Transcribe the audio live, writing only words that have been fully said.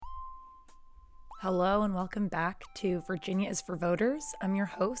Hello and welcome back to Virginia is for Voters. I'm your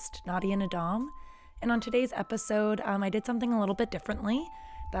host, Nadia Nadam. And on today's episode, I did something a little bit differently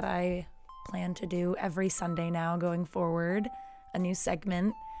that I plan to do every Sunday now going forward, a new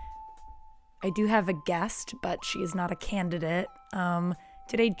segment. I do have a guest, but she is not a candidate.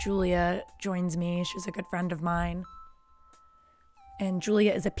 Today, Julia joins me. She's a good friend of mine. And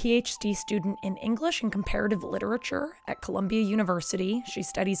Julia is a PhD student in English and Comparative Literature at Columbia University. She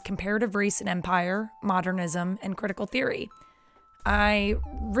studies comparative race and empire, modernism, and critical theory. I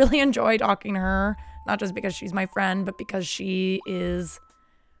really enjoy talking to her, not just because she's my friend, but because she is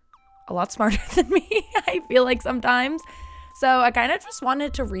a lot smarter than me, I feel like sometimes. So I kind of just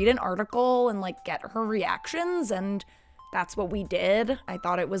wanted to read an article and get her reactions, and that's what we did. I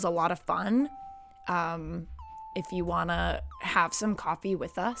thought it was a lot of fun. If you want to have some coffee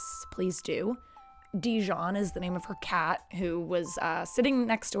with us, please do. Dijon is the name of her cat, who was sitting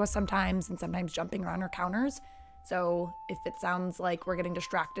next to us sometimes and sometimes jumping around her counters. So if it sounds like we're getting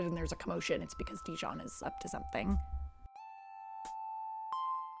distracted and there's a commotion, it's because Dijon is up to something.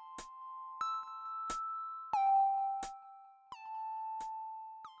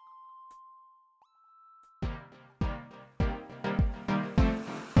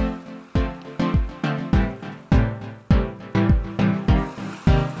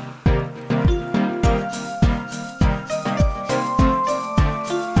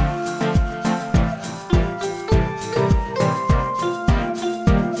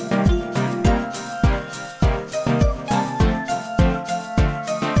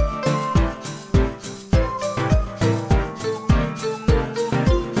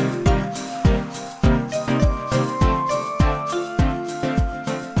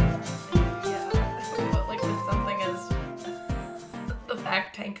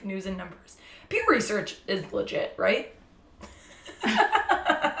 News and numbers. Pew Research is legit, right?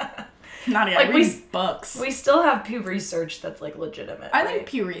 Not yet. I read books. We still have Pew Research that's legitimate. I think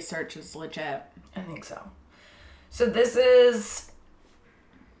Pew Research is legit. I think so. So this is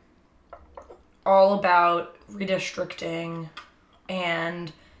all about redistricting,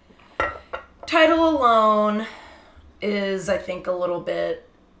 and title alone is, I think, a little bit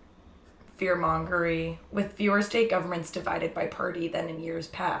fear-mongery. With fewer state governments divided by party than in years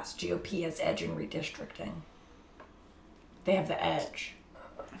past, GOP has edge in redistricting. They have the edge.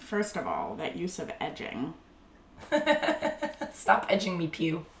 First of all, that use of edging. Stop edging me,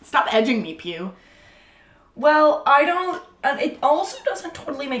 Pew. Stop edging me, Pew. Well, I don't... it also doesn't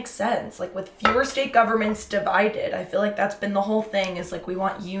totally make sense. With fewer state governments divided, I feel like that's been the whole thing, is we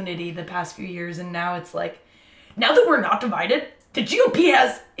want unity the past few years, and now it's now that we're not divided, the GOP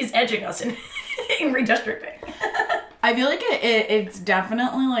is edging us in redistricting. I feel like it's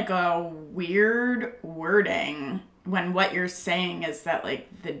definitely a weird wording when what you're saying is that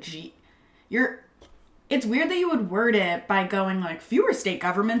it's weird that you would word it by going fewer state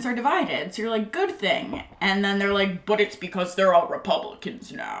governments are divided. So you're good thing. And then they're but it's because they're all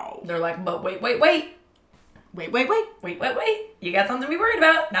Republicans now. They're but wait. Wait. You got something to be worried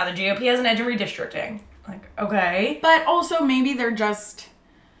about. Now the GOP has an edge in redistricting. Okay. But also maybe they're just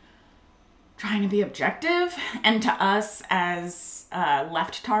trying to be objective. And to us as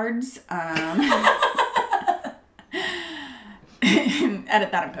leftards,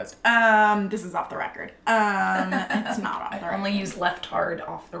 edit that in post. This is off the record. It's not off the record. I only use leftard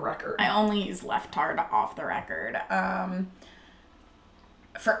off the record. I only use leftard off the record.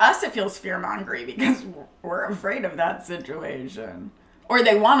 For us, it feels fear-mongery because we're afraid of that situation. Or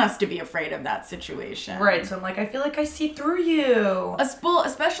they want us to be afraid of that situation. Right, so I'm I feel like I see through you.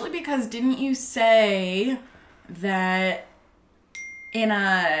 Especially because didn't you say that in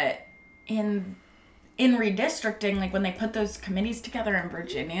redistricting, when they put those committees together in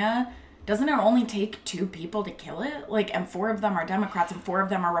Virginia, doesn't it only take 2 people to kill it? And 4 of them are Democrats and 4 of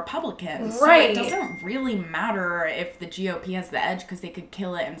them are Republicans. Right. So it doesn't really matter if the GOP has the edge because they could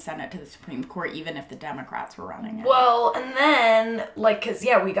kill it and send it to the Supreme Court even if the Democrats were running it. Well, and then, because,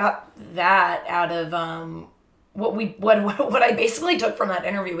 we got that out of, what I basically took from that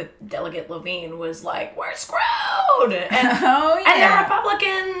interview with Delegate Levine was we're screwed! And, oh, yeah. And the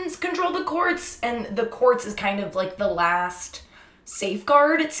Republicans control the courts, and the courts is kind of the last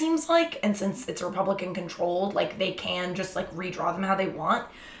safeguard, it seems and since it's Republican controlled, they can just redraw them how they want.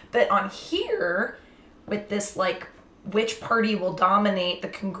 But on here, with this which party will dominate the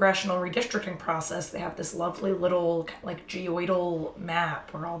congressional redistricting process, they have this lovely little geoidal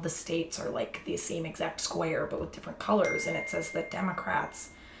map where all the states are the same exact square but with different colors, and it says that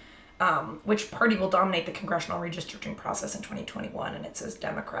Democrats, which party will dominate the congressional redistricting process in 2021, and it says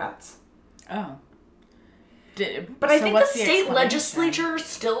Democrats. Oh. But I think the state legislature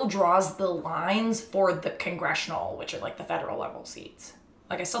still draws the lines for the congressional, which are like the federal level seats.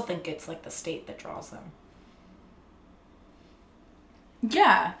 Like, I still think it's like the state that draws them.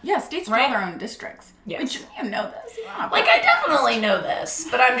 Yeah, states draw their own districts. Yes. Which, you know this. Like, I definitely know this,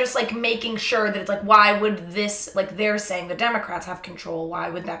 but I'm just, like, making sure that it's, like, why would this, like, they're saying the Democrats have control,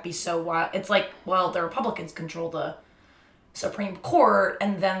 why would that be so wild? It's like, well, the Republicans control the Supreme Court,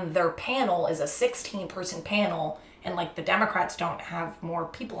 and then their panel is a 16-person panel, and, like, the Democrats don't have more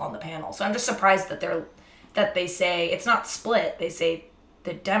people on the panel. So I'm just surprised that they say, it's not split, they say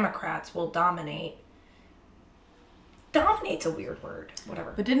the Democrats will dominate. Dominate's a weird word.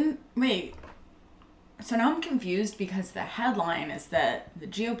 Whatever. But wait. So now I'm confused because the headline is that the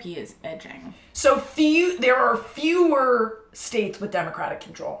GOP is edging. So there are fewer states with Democratic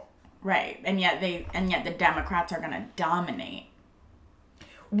control. Right. And yet the Democrats are going to dominate.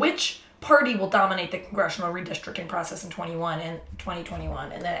 Which party will dominate the congressional redistricting process in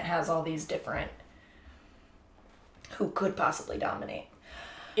 2021? And then it has all these different who could possibly dominate.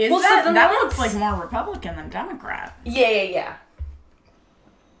 That looks like more Republican than Democrat. Yeah.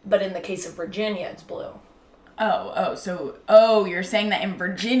 But in the case of Virginia, it's blue. So you're saying that in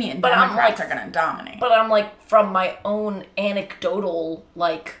Virginia, Democrats are going to dominate. But I'm like, from my own anecdotal,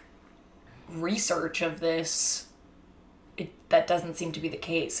 like, research of this, that doesn't seem to be the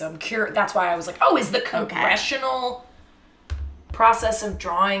case. So I'm curious. That's why I was like, is the congressional process of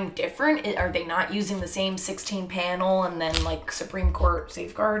drawing different? Are they not using the same 16 panel and then like Supreme Court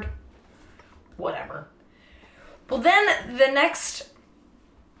safeguard? Whatever. Well, then the next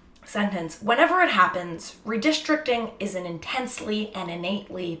sentence, whenever it happens, redistricting is an intensely and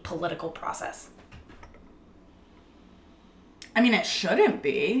innately political process. I mean, it shouldn't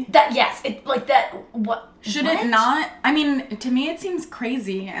be. Should it not? I mean, to me it seems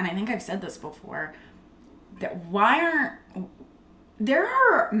crazy, and I think I've said this before, that there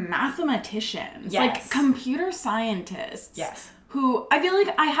are mathematicians, like computer scientists, who, I feel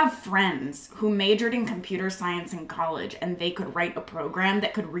like I have friends who majored in computer science in college, and they could write a program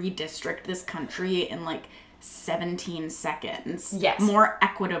that could redistrict this country in like 17 seconds more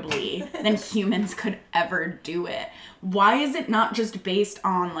equitably than humans could ever do it. Why is it not just based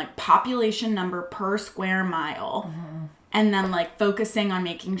on like population number per square mile, and then like focusing on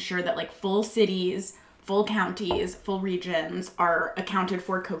making sure that like full cities, full counties, full regions are accounted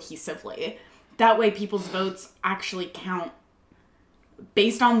for cohesively? That way people's votes actually count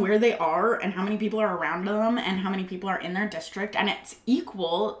based on where they are and how many people are around them and how many people are in their district, and it's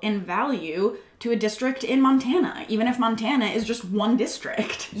equal in value to a district in Montana, even if Montana is just one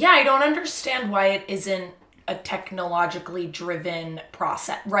district. Yeah, I don't understand why it isn't a technologically driven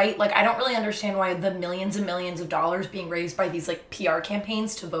process, right? Like, I don't really understand why the millions and millions of dollars being raised by these like PR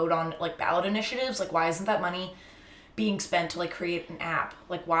campaigns to vote on like ballot initiatives, like why isn't that money being spent to like create an app?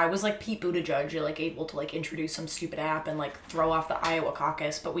 Like, why was like Pete Buttigieg like able to like introduce some stupid app and like throw off the Iowa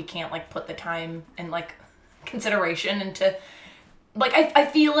caucus, but we can't like put the time and like consideration into like, I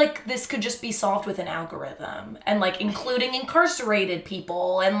feel like this could just be solved with an algorithm and like including incarcerated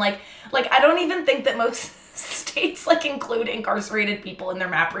people and like I don't even think that most states like include incarcerated people in their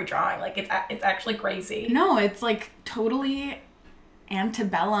map redrawing. Like it's actually crazy. No, it's like totally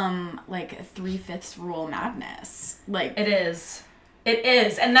antebellum, like 3/5 rule madness. Like it is,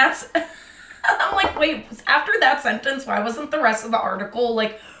 and that's I'm like, wait, after that sentence, why wasn't the rest of the article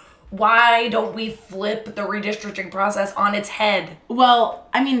like, why don't we flip the redistricting process on its head? Well,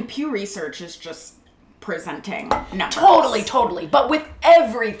 I mean, Pew Research is just presenting numbers. Totally. But with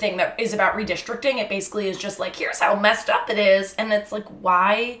everything that is about redistricting, it basically is just like, here's how messed up it is. And it's like,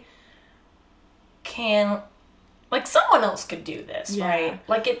 why can't, like, someone else could do this, right?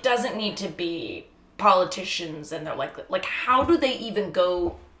 Like, it doesn't need to be politicians and they're like, how do they even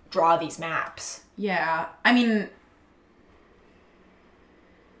go draw these maps? Yeah. I mean,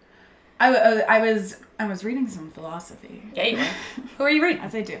 I was reading some philosophy. Yeah, you were. Who are you reading?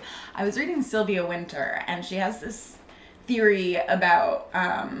 As I do. I was reading Sylvia Wynter, and she has this theory about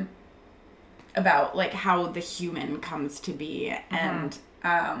like how the human comes to be, and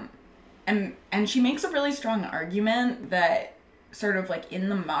she makes a really strong argument that sort of like in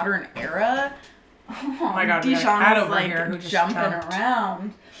the modern era. Oh my God, Deshaun is like jumping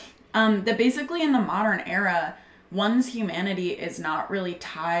around. That basically in the modern era, one's humanity is not really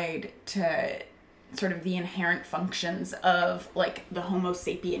tied to sort of the inherent functions of like the Homo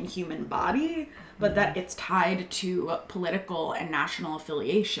sapien human body, but that it's tied to political and national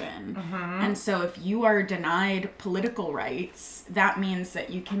affiliation. And so if you are denied political rights, that means that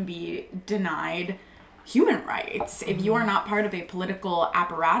you can be denied human rights. If you are not part of a political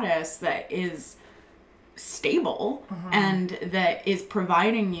apparatus that is stable and that is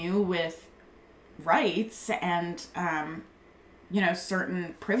providing you with rights and,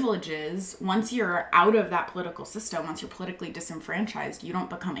 certain privileges. Once you're out of that political system, once you're politically disenfranchised, you don't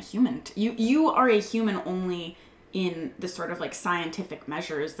become a human. You are a human only in the sort of like scientific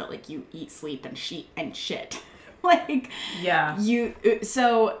measures that like you eat, sleep, and shit. Like, yeah. That's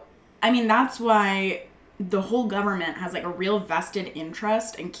why the whole government has like a real vested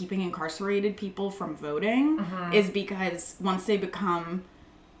interest in keeping incarcerated people from voting, is because once they become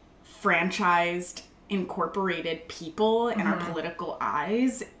franchised, incorporated people in our political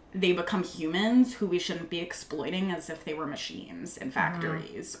eyes, they become humans who we shouldn't be exploiting as if they were machines in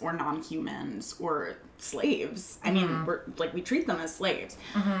factories or non-humans or slaves. I mean, we treat them as slaves.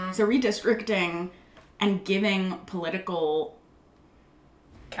 So redistricting and giving political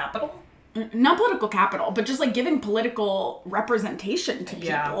capital? Not political capital, but just like giving political representation to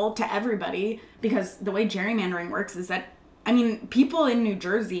people, to everybody, because the way gerrymandering works is that, people in New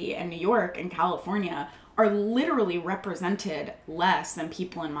Jersey and New York and California are literally represented less than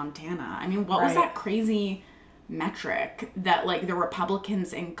people in Montana. What was that crazy metric that like the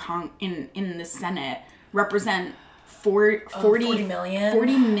Republicans in the Senate represent 40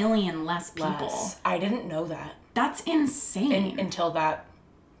 million less people? I didn't know that. That's insane. Until that,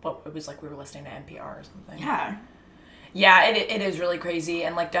 it was like we were listening to NPR or something. Yeah. Yeah, it is really crazy.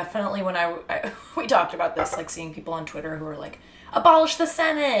 And like definitely when we talked about this, like seeing people on Twitter who are like, abolish the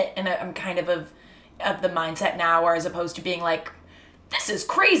Senate. And I'm kind of the mindset now where as opposed to being like, this is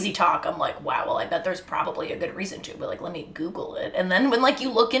crazy talk, I'm like, wow, well, I bet there's probably a good reason to, but like, let me Google it. And then when like you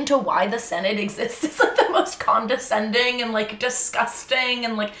look into why the Senate exists, it's like the most condescending and like disgusting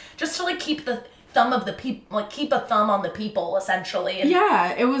and like just to like keep the thumb of the people, like keep a thumb on the people essentially. And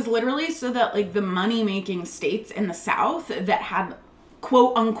yeah, it was literally so that like the money-making states in the South that had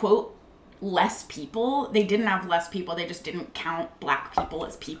quote unquote less people, they didn't have less people, they just didn't count black people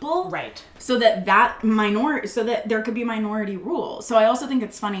as people. Right. So that so that there could be minority rule. So I also think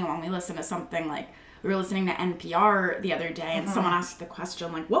it's funny when we listen to something like, we were listening to NPR the other day and someone asked the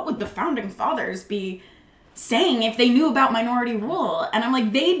question like, what would the founding fathers be saying if they knew about minority rule? And I'm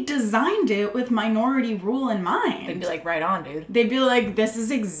like, they designed it with minority rule in mind. They'd be like, right on, dude. They'd be like, this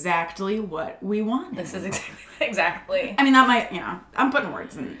is exactly what we want. This is exactly. That might, I'm putting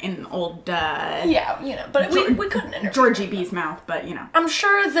words in old, yeah, but we couldn't interfere. Georgie B's mouth, but, I'm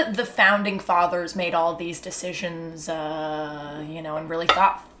sure that the founding fathers made all these decisions, and really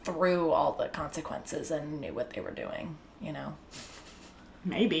thought through all the consequences and knew what they were doing,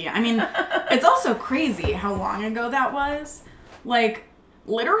 Maybe. It's also crazy how long ago that was. Like,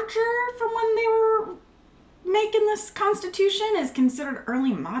 literature from when they were making this Constitution is considered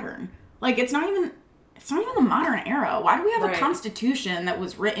early modern. Like, it's not even the modern era. Why do we have a Constitution that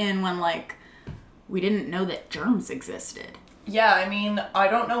was written when, like, we didn't know that germs existed? Yeah, I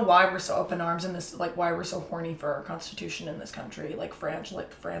don't know why we're so up in arms in this, like, why we're so horny for our Constitution in this country. Like, France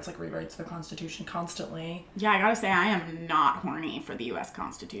rewrites the Constitution constantly. Yeah, I gotta say, I am not horny for the U.S.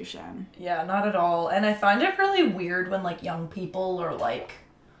 Constitution. Yeah, not at all. And I find it really weird when, like, young people are, like,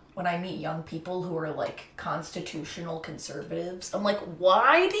 when I meet young people who are, like, constitutional conservatives, I'm like,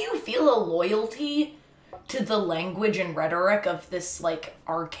 why do you feel a loyalty to the language and rhetoric of this, like,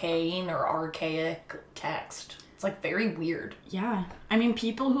 arcane or archaic text? It's, like, very weird. Yeah.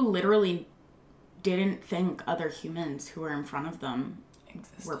 People who literally didn't think other humans who were in front of them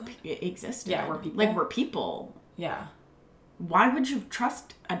existed. Yeah, were people. Like, were people. Yeah. Why would you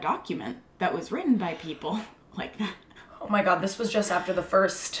trust a document that was written by people like that? Oh my god, this was just after the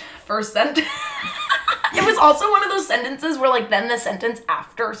first sentence. It was also one of those sentences where, like, then the sentence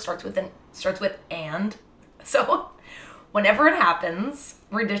after starts with and. So, whenever it happens,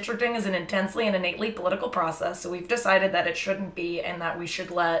 redistricting is an intensely and innately political process, so we've decided that it shouldn't be, and that we should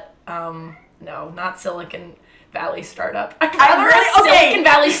let, not Silicon Valley startup. I'd rather a Silicon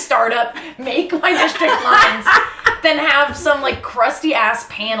Valley startup make my district lines than have some, like, crusty-ass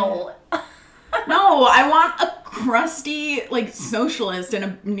panel. No, I want a crusty, like, socialist in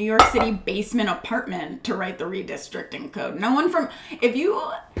a New York City basement apartment to write the redistricting code. No one from... If you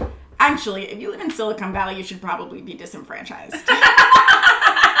live in Silicon Valley, you should probably be disenfranchised.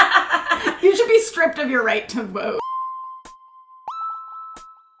 You should be stripped of your right to vote.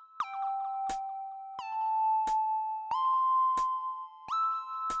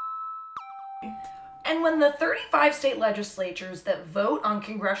 And when the 35 state legislatures that vote on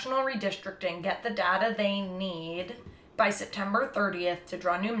congressional redistricting get the data they need by September 30th to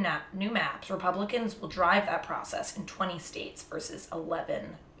draw new maps, Republicans will drive that process in 20 states versus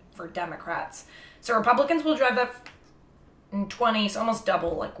 11 for Democrats. So Republicans will drive that... 20, so almost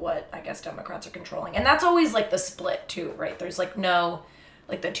double like what I guess Democrats are controlling. And that's always like the split too, right? There's like no,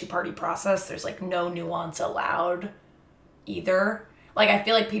 like the two-party process, there's like no nuance allowed either. Like I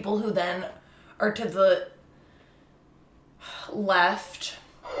feel like people who then are to the left,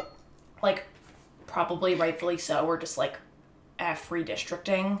 like probably rightfully so, are just like F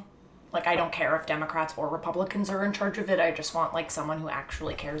redistricting. Like I don't care if Democrats or Republicans are in charge of it. I just want like someone who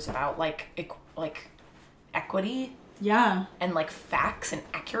actually cares about like equity. Yeah. And like facts and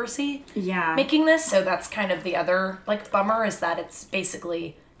accuracy. Yeah. Making this. So that's kind of the other like bummer, is that it's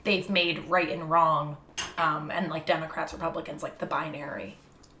basically they've made right and wrong, and like Democrats, Republicans, like the binary.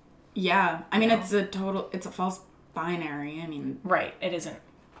 Yeah. I mean, it's a false binary. I mean, right. It isn't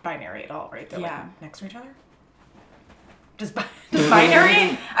binary at all, right? They're like next to each other. Does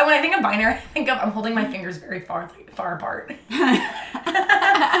binary? When I think of binary, I think of I'm holding my fingers very far apart.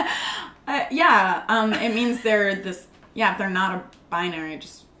 It means they're this. Yeah, if they're not a binary,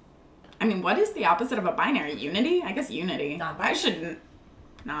 just. I mean, what is the opposite of a binary? Unity? I guess unity. Non-binary. I shouldn't.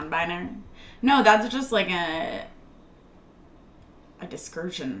 Non-binary. No, that's just like a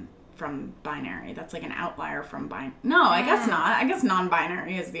discursion from binary. That's like an outlier from binary. No, I guess not. I guess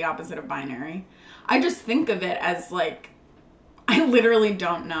non-binary is the opposite of binary. I just think of it as like. I literally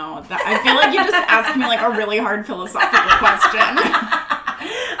don't know. I feel like you just asked me like a really hard philosophical question.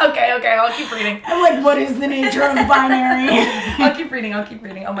 Okay, I'll keep reading. I'm like, what is the nature of binary? I'll keep reading.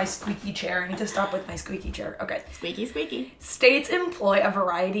 Oh, my squeaky chair. I need to stop with my squeaky chair. Okay. Squeaky. States employ a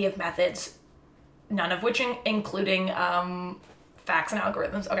variety of methods, none of which including facts and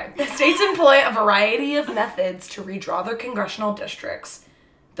algorithms. Okay. States employ a variety of methods to redraw their congressional districts.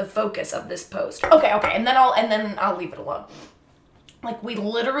 The focus of this post. Okay, and then I'll leave it alone. Like, we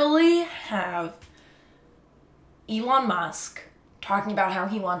literally have Elon Musk talking about how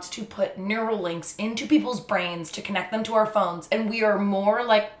he wants to put neural links into people's brains to connect them to our phones, and we are more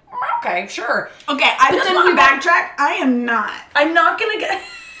like, okay, sure. Okay, backtrack. I am not. I'm not gonna get...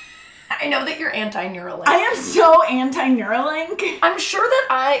 I know that you're anti-Neuralink. I am so anti-Neuralink. I'm sure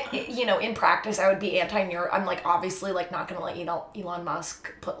that in practice, I would be anti-Neuralink. I'm, like, obviously, like, not gonna let Elon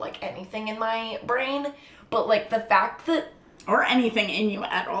Musk put, like, anything in my brain, but, like, the fact that... Or anything in you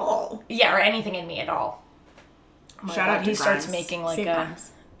at all. Yeah, or anything in me at all. Oh Shout out to he Grimes. Starts making, like, Grimes.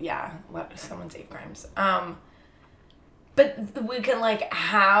 Yeah, someone save Grimes. But we can, like,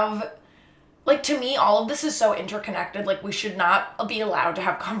 have... Like, to me, all of this is so interconnected. Like, we should not be allowed to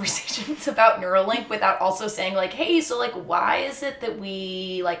have conversations about Neuralink without also saying, like, hey, so, like, why is it that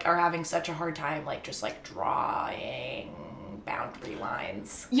we, like, are having such a hard time, like, just, like, drawing boundary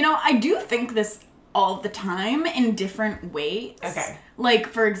lines? You know, I do think this all the time in different ways. Okay. Like,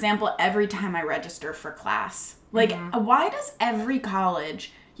 for example, every time I register for class, like, why does every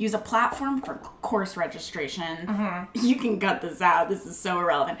college use a platform for course registration? Mm-hmm. You can cut this out. This is so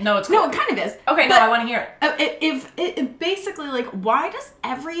irrelevant. No, it's cool. No, it kind of is. Okay, no, I want to hear it. If basically, like, why does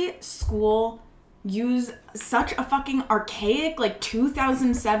every school use such a fucking archaic, like,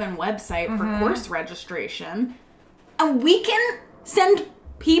 2007 website for course registration, and we can send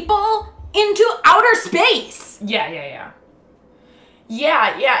people into outer space? Yeah,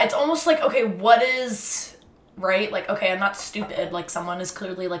 it's almost like, okay, what is... Right? Like, okay, I'm not stupid. Like, someone is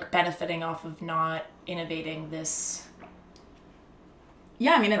clearly, like, benefiting off of not innovating this.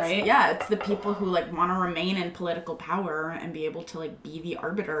 Yeah, I mean, it's, right? It's the people who, like, want to remain in political power and be able to, like, be the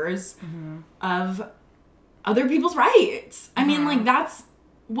arbiters of other people's rights. I mean, like, that's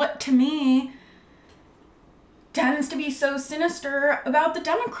what, to me, tends to be so sinister about the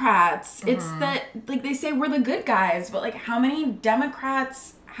Democrats. It's that, like, they say we're the good guys, but, like, how many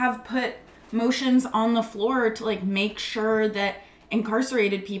Democrats have put motions on the floor to, like, make sure that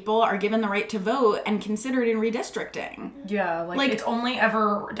incarcerated people are given the right to vote and considered in redistricting? Yeah, like it's only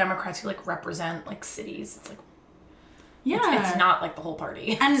ever Democrats who, like, represent, like, cities. It's like, it's not, like, the whole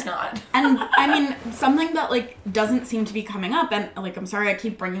party. And, it's not. And, I mean, something that, like, doesn't seem to be coming up, and, like, I'm sorry I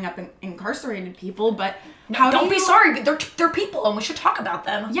keep bringing up incarcerated people, but don't be sorry, but they're people, and we should talk about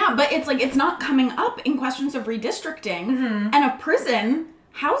them. Yeah, but it's, like, it's not coming up in questions of redistricting, and a prison...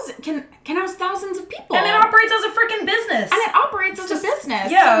 can house thousands of people. And it operates as a freaking business. And it operates as a business.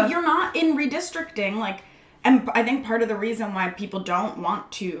 Yeah. So you're not in redistricting, like, and I think part of the reason why people don't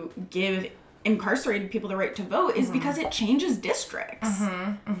want to give incarcerated people the right to vote is because it changes districts.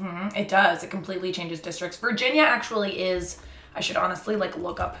 It does. It completely changes districts. Virginia actually is, I should honestly, like,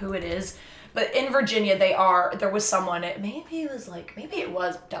 look up who it is. But in Virginia, there was someone, maybe it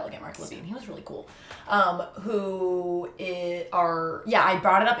was Delegate Mark Levine, he was really cool, I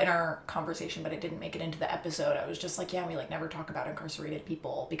brought it up in our conversation, but it didn't make it into the episode. I was just like, yeah, we like never talk about incarcerated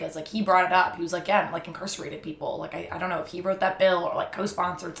people, because like he brought it up. He was like, yeah, like incarcerated people, like I don't know if he wrote that bill or like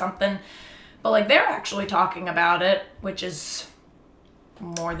co-sponsored something, but like they're actually talking about it, which is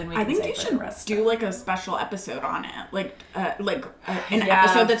more than we can say. I think you should do like a special episode on it, like an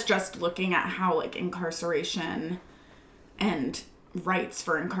episode that's just looking at how like incarceration and rights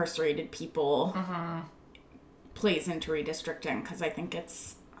for incarcerated people plays into redistricting, because I think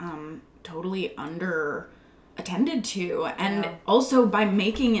it's totally under attended to, and also by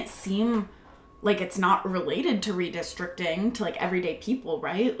making it seem like it's not related to redistricting to like everyday people,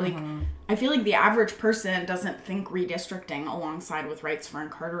 right? Like I feel like the average person doesn't think redistricting alongside with rights for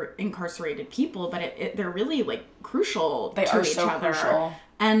incarcerated people, but they're really like crucial to each other. Crucial.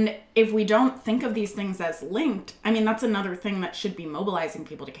 And if we don't think of these things as linked, I mean, that's another thing that should be mobilizing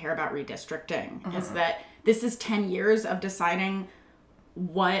people to care about redistricting, is that this is 10 years of deciding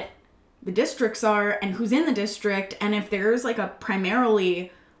what the districts are and who's in the district. And if there's like a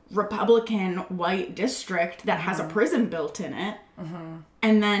primarily Republican white district that has a prison built in it,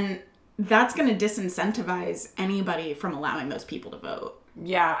 and then that's going to disincentivize anybody from allowing those people to vote.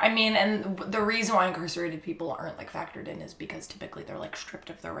 Yeah, I mean, and the reason why incarcerated people aren't like factored in is because typically they're like stripped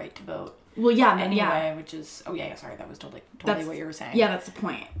of their right to vote. Well, yeah, anyway, which is sorry, that was totally what you were saying. Yeah, that's the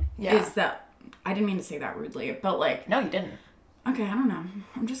point. Yeah, is that I didn't mean to say that rudely, but like no, you didn't. Okay, I don't know.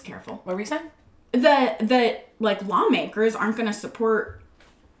 I'm just careful. What were you saying? That like lawmakers aren't going to support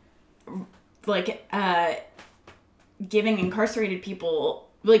like giving incarcerated people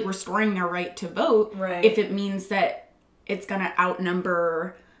like restoring their right to vote, right, if it means that it's going to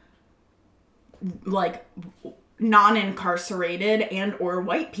outnumber like non-incarcerated and or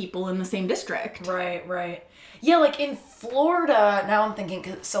white people in the same district. Right. Yeah, like in Florida, now I'm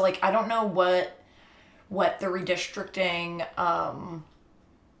thinking, so like I don't know what the redistricting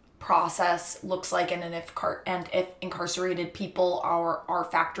process looks like, and if incarcerated people are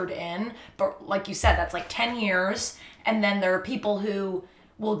factored in, but like you said, that's like 10 years, and then there are people who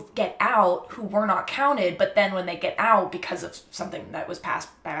will get out who were not counted, but then when they get out because of something that was passed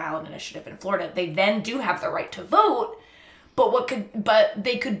by ballot initiative in Florida, they then do have the right to vote, but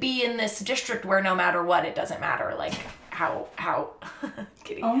they could be in this district where no matter what, it doesn't matter, like how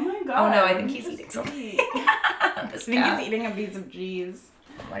Kitty. Oh my god. Oh no, I think he's eating something. I think he's eating a piece of cheese.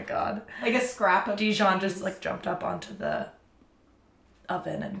 Oh my god. Like a scrap of Dijon cheese. Just like jumped up onto the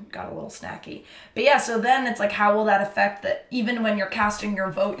oven and got a little snacky. But yeah, so then it's like, how will that affect that? Even when you're casting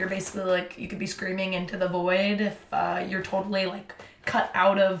your vote, you're basically like, you could be screaming into the void if you're totally like cut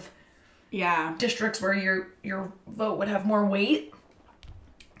out of districts where your vote would have more weight.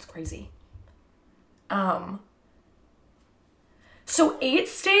 It's crazy. So 8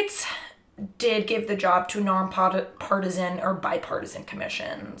 states did give the job to nonpartisan or bipartisan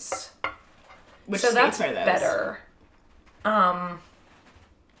commissions. Which so states that's are those? Better.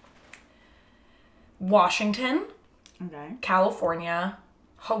 Washington, California,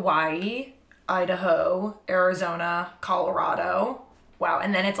 Hawaii, Idaho, Arizona, Colorado. Wow,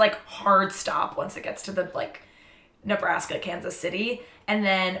 and then it's like hard stop once it gets to the like Nebraska, Kansas City, and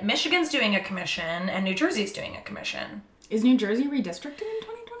then Michigan's doing a commission and New Jersey's doing a commission. Is New Jersey redistricting in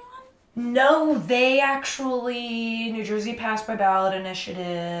 2021? No, New Jersey passed by ballot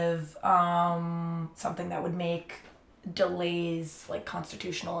initiative, something that would make delays like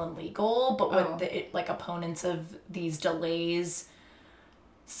constitutional and legal, but what opponents of these delays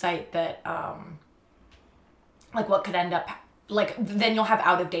cite that like what could end up like then you'll have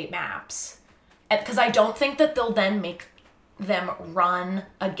out of date maps, because I don't think that they'll then make them run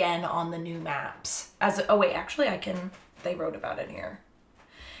again on the new maps they wrote about it here.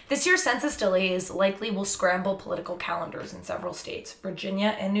 This year's census delays likely will scramble political calendars in several states,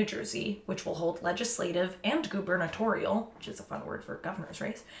 Virginia and New Jersey, which will hold legislative and gubernatorial, which is a fun word for governor's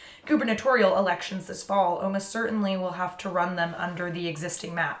race, gubernatorial elections this fall. Almost certainly will have to run them under the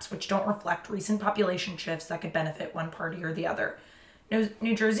existing maps, which don't reflect recent population shifts that could benefit one party or the other.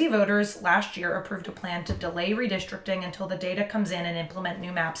 New Jersey voters last year approved a plan to delay redistricting until the data comes in and implement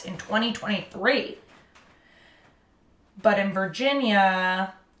new maps in 2023. But in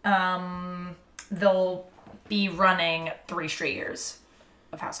Virginia, they'll be running 3 straight years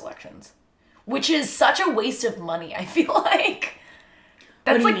of House elections, which is such a waste of money, I feel like.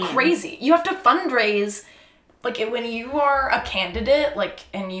 That's like crazy. You have to fundraise, like when you are a candidate, like,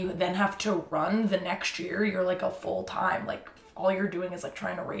 and you then have to run the next year, you're like a full-time, like all you're doing is like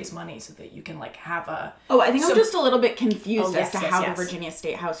trying to raise money so that you can like have a... Oh, I think I'm just a little bit confused as to how the Virginia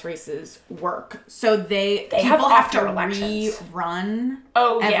State House races work. So they have to rerun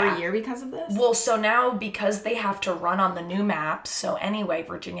every year because of this? Well, so now because they have to run on the new maps, so anyway,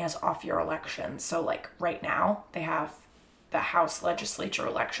 Virginia has off-year elections. So like right now they have the House legislature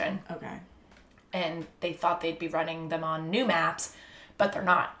election. Okay. And they thought they'd be running them on new maps, but they're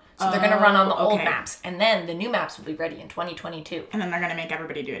not. So they're going to run on the old maps. And then the new maps will be ready in 2022. And then they're going to make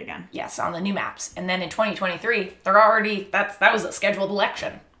everybody do it again. Yes, on the new maps. And then in 2023, they're already... That was a scheduled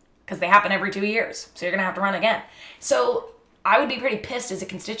election. Because they happen every 2 years. So you're going to have to run again. So I would be pretty pissed as a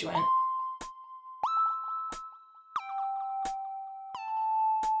constituent.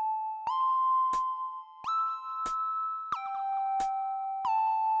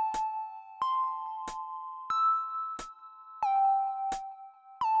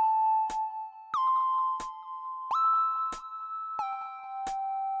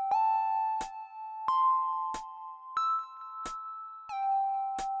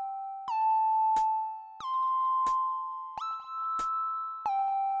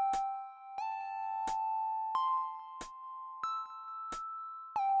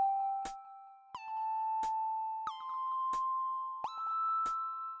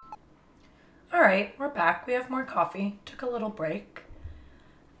 All right, we're back. We have more coffee. Took a little break.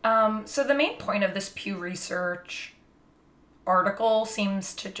 So the main point of this Pew Research article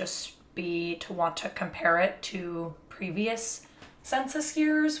seems to just be to want to compare it to previous census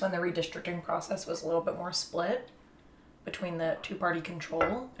years when the redistricting process was a little bit more split between the two-party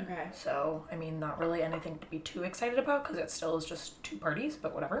control. Okay. So, I mean, not really anything to be too excited about because it still is just two parties,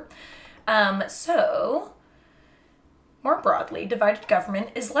 but whatever. So... More broadly, divided government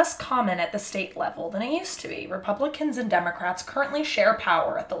is less common at the state level than it used to be. Republicans and Democrats currently share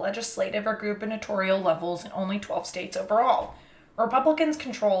power at the legislative or gubernatorial levels in only 12 states overall. Republicans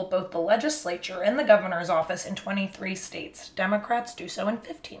control both the legislature and the governor's office in 23 states. Democrats do so in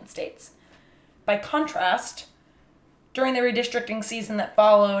 15 states. By contrast, during the redistricting season that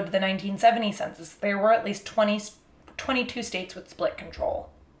followed the 1970 census, there were at least 22 states with split control.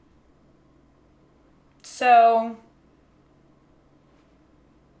 So...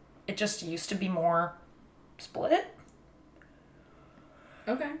 it just used to be more split.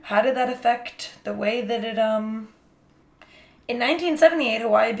 Okay. How did that affect the way that it, In 1978,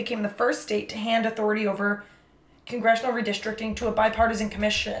 Hawaii became the first state to hand authority over congressional redistricting to a bipartisan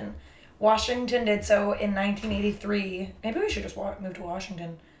commission. Washington did so in 1983. Maybe we should just move to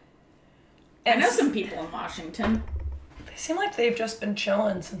Washington. And I know some people in Washington. They seem like they've just been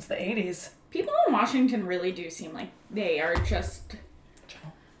chilling since the 80s. People in Washington really do seem like they are just...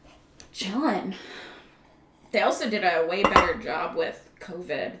 chilling. They also did a way better job with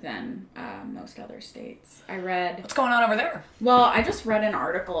COVID than most other states. I read... What's going on over there? Well, I just read an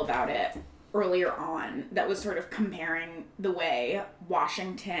article about it earlier on that was sort of comparing the way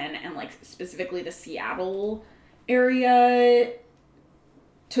Washington and, like, specifically the Seattle area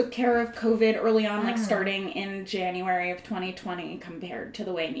took care of COVID early on, like, starting in January of 2020 compared to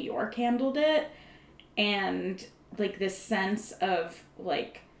the way New York handled it. And, like, this sense of,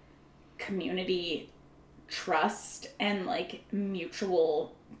 like... community trust and like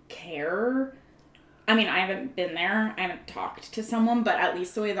mutual care. I mean, I haven't been there. I haven't talked to someone, but at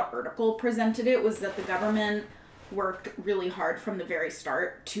least the way the article presented it was that the government worked really hard from the very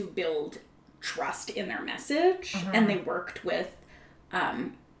start to build trust in their message. And they worked with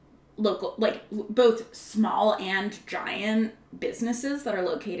local, like both small and giant businesses that are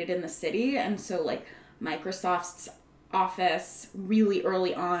located in the city. And so like Microsoft's office really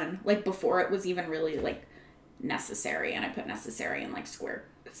early on, like before it was even really like necessary, and I put necessary in like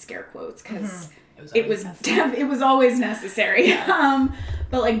scare quotes because it was always necessary. Yeah.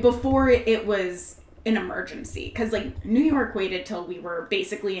 But like before it was an emergency, because like New York waited till we were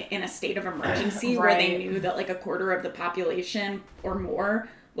basically in a state of emergency Right. where they knew that like a quarter of the population or more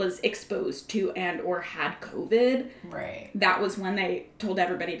was exposed to and or had COVID. Right. That was when they told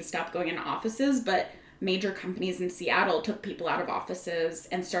everybody to stop going into offices, but major companies in Seattle took people out of offices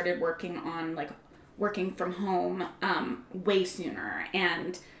and started working on like working from home way sooner,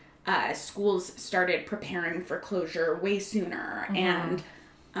 and schools started preparing for closure way sooner. And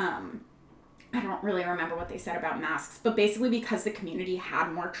I don't really remember what they said about masks, but basically because the community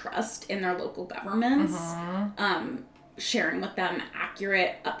had more trust in their local governments, sharing with them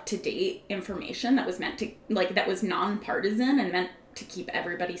accurate, up-to-date information that was meant to, like, that was nonpartisan and meant to keep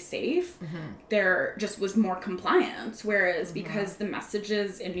everybody safe, there just was more compliance. Whereas because the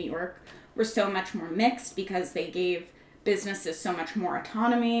messages in New York were so much more mixed, because they gave businesses so much more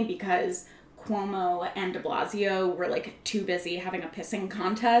autonomy, because Cuomo and de Blasio were, like, too busy having a pissing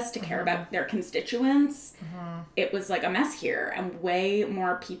contest to care about their constituents. It was, like, a mess here, and way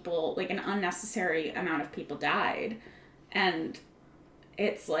more people, like, an unnecessary amount of people died. And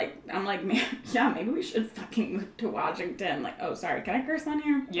it's, like, I'm like, yeah, maybe we should fucking move to Washington. Like, oh, sorry, can I curse on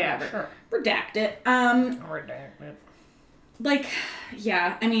here? Yeah, whatever. Sure. Redact it. Redact it. Like,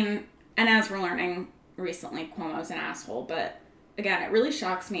 yeah, I mean, and as we're learning recently, Cuomo's an asshole, but again, it really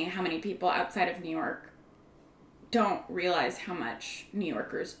shocks me how many people outside of New York don't realize how much New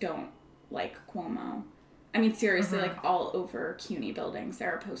Yorkers don't like Cuomo. I mean, seriously, like, all over CUNY buildings,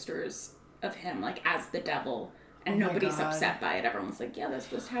 there are posters of him, like, as the devil, and nobody's upset by it. Everyone's like, yeah, that's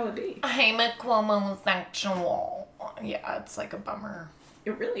just how it be. I'm a Cuomo-sexual. Yeah, it's, like, a bummer.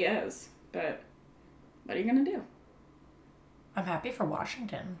 It really is, but what are you gonna do? I'm happy for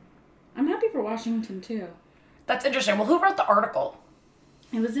Washington. I'm happy for Washington, too. That's interesting. Well, who wrote the article?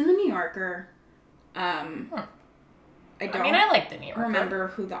 It was in the New Yorker. I like the New Yorker. Remember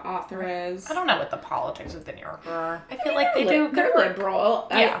who the author is. I don't know what the politics of the New Yorker are. I feel like they do good they're work. Liberal.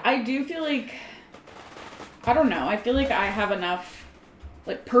 Yeah. I do feel like, I don't know. I feel like I have enough,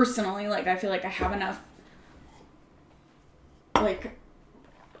 like, personally, like, I feel like I have enough, like,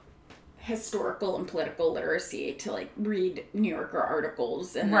 historical and political literacy to, like, read New Yorker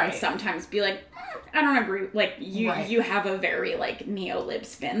articles and then sometimes be like, I don't agree. Like, you have a very, like, neo-lib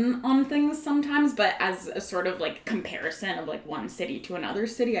spin on things sometimes, but as a sort of, like, comparison of, like, one city to another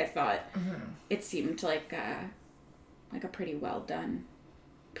city, I thought it seemed like a pretty well done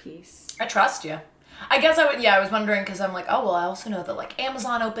piece. I trust you. I guess I was wondering because I'm like, oh, well, I also know that, like,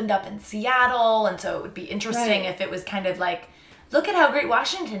 Amazon opened up in Seattle, and so it would be interesting if it was kind of like, look at how great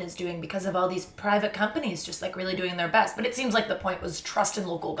Washington is doing because of all these private companies just, like, really doing their best. But it seems like the point was trust in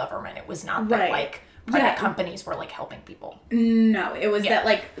local government. It was not that, like, private companies were, like, helping people. No, it was that,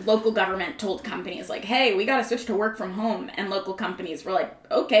 like, local government told companies, like, hey, we gotta switch to work from home. And local companies were like,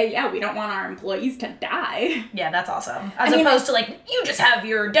 okay, yeah, we don't want our employees to die. Yeah, that's awesome. As opposed to, like, you just have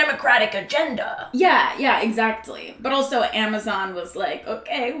your democratic agenda. Yeah, exactly. But also Amazon was like,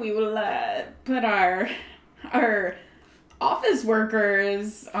 okay, we will put our office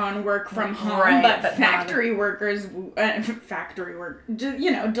workers on work from home, but factory workers,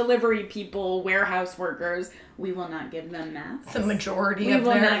 delivery people, warehouse workers, we will not give them masks. The majority we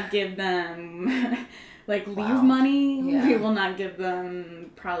will not give them, like, leave money. Yeah. We will not give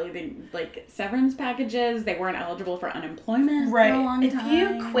them probably severance packages. They weren't eligible for unemployment for a long time. If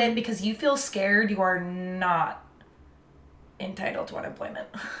you quit because you feel scared, you are not entitled to unemployment.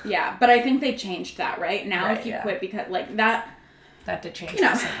 Yeah, but I think they changed that, right? Now if you quit because, like, that did change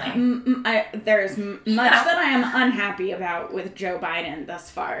recently. There's much that I am unhappy about with Joe Biden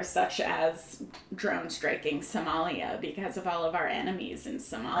thus far, such as drone striking Somalia because of all of our enemies in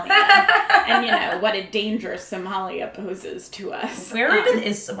Somalia. And, what a danger Somalia poses to us. Where even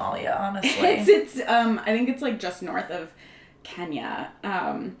is Somalia, honestly? It's I think it's, like, just north of Kenya.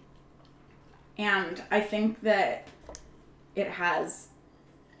 And I think that it has,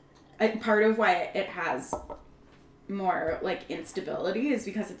 part of why it has more, like, instability is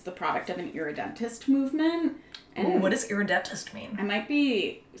because it's the product of an irredentist movement. And what does irredentist mean? I might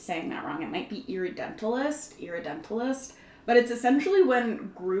be saying that wrong. It might be irredentalist, but it's essentially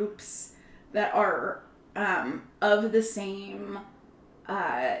when groups that are of the same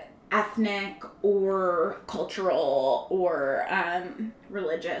ethnic or cultural or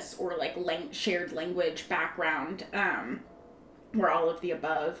religious or, like, shared language background, or all of the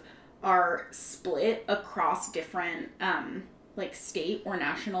above, are split across different, like, state or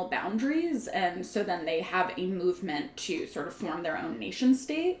national boundaries. And so then they have a movement to sort of form their own nation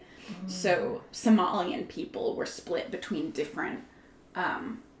state. Mm-hmm. So Somalian people were split between different,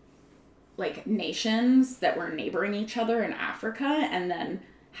 like, nations that were neighboring each other in Africa, and then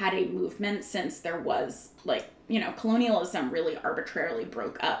had a movement since there was, like, colonialism really arbitrarily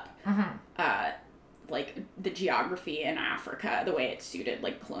broke up, like, the geography in Africa, the way it suited,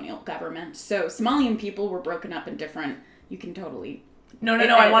 like, colonial government. So Somalian people were broken up in different, you can totally... No,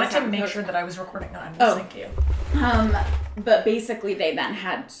 I wanted to make sure that I was recording that. I'm listening to you. But basically they then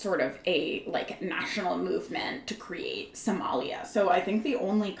had sort of a, like, national movement to create Somalia. So I think the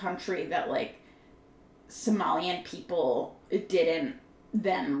only country that, like, Somalian people didn't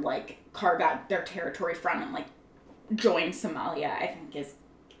then, like, carve out their territory from and, like, join Somalia, I think is...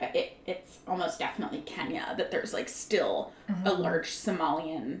 It's almost definitely Kenya, that there's, like, still a large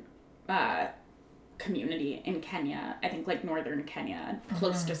Somalian community in Kenya. I think, like, northern Kenya,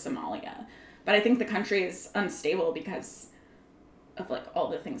 close to Somalia. But I think the country is unstable because of, like,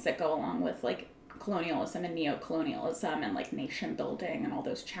 all the things that go along with, like, colonialism and neocolonialism and like nation building and all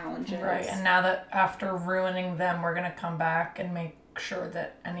those challenges. Right, and now that after ruining them, we're gonna come back and make sure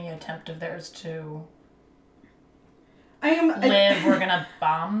that any attempt of theirs to live, we're gonna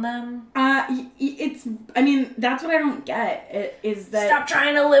bomb them. I mean, that's what I don't get. Is that stop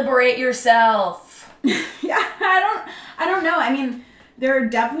trying to liberate yourself. Yeah, I don't know. I mean, there are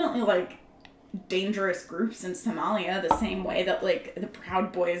definitely like dangerous groups in Somalia, the same way that like the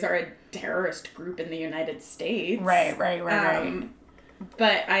Proud Boys are a terrorist group in the United States. Right.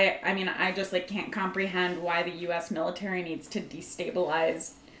 But I mean, I just like can't comprehend why the U.S. military needs to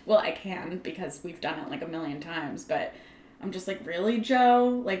destabilize. Well, I can because we've done it like a million times, but I'm just like, really,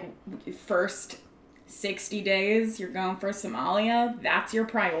 Joe? Like, first 60 days, you're going for Somalia? That's your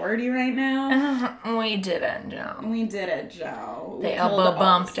priority right now? We did it, Joe. We did it, Joe. They elbow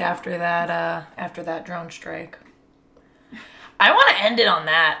bumped after that drone strike. I want to end it on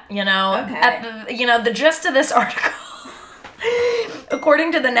that, you know. Okay. The gist of this article.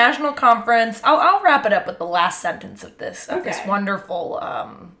 According to the National Conference, I'll wrap it up with the last sentence of this wonderful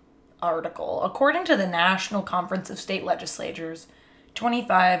article. According to the National Conference of State Legislatures,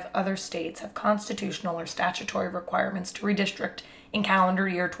 25 other states have constitutional or statutory requirements to redistrict in calendar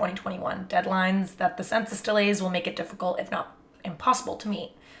year 2021, deadlines that the census delays will make it difficult, if not impossible, to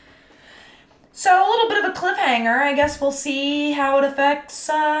meet. So a little bit of a cliffhanger. I guess we'll see how it affects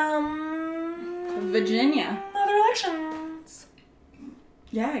Virginia. Other elections.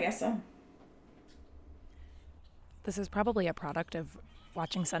 Yeah, I guess so. This is probably a product of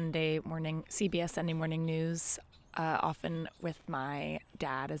watching CBS Sunday morning news, often with my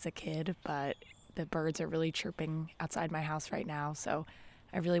dad as a kid, but the birds are really chirping outside my house right now, so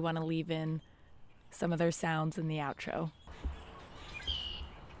I really want to leave in some of their sounds in the outro.